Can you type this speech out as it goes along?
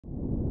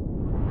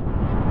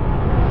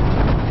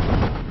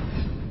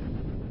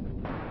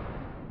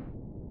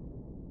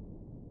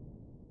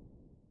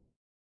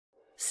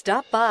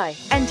Stop by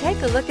and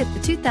take a look at the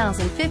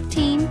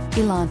 2015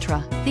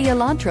 Elantra. The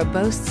Elantra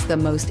boasts the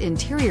most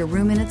interior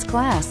room in its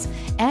class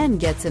and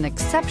gets an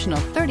exceptional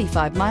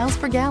 35 miles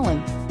per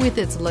gallon. With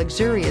its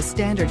luxurious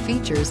standard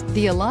features,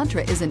 the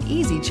Elantra is an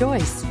easy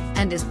choice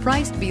and is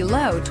priced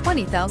below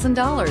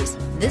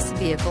 $20,000. This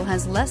vehicle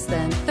has less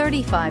than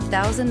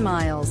 35,000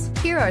 miles.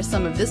 Here are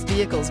some of this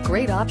vehicle's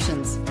great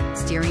options: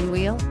 steering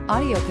wheel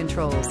audio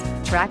controls,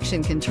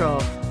 traction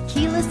control,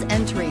 keyless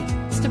entry,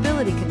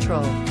 stability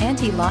control,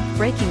 anti-lock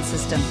braking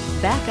system,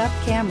 backup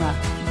camera,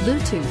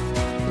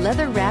 Bluetooth,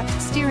 leather-wrapped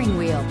steering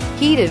wheel,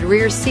 heated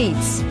rear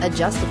seats,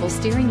 adjustable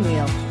steering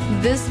wheel.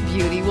 This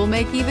beauty will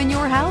make even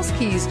your house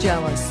keys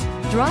jealous.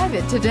 Drive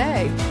it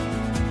today.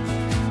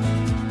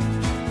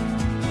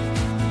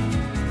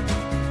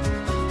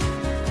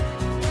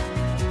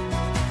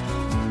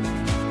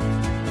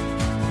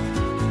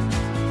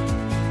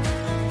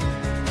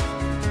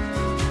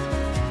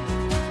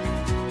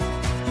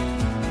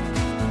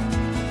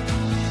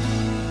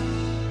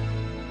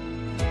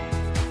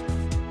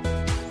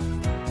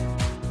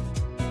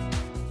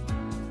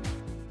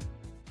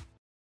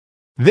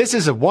 This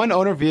is a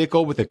one-owner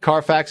vehicle with a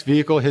Carfax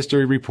Vehicle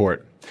History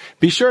Report.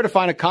 Be sure to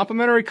find a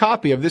complimentary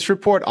copy of this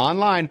report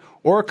online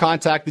or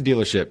contact the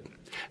dealership.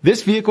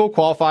 This vehicle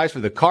qualifies for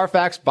the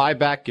Carfax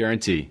Buyback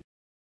Guarantee.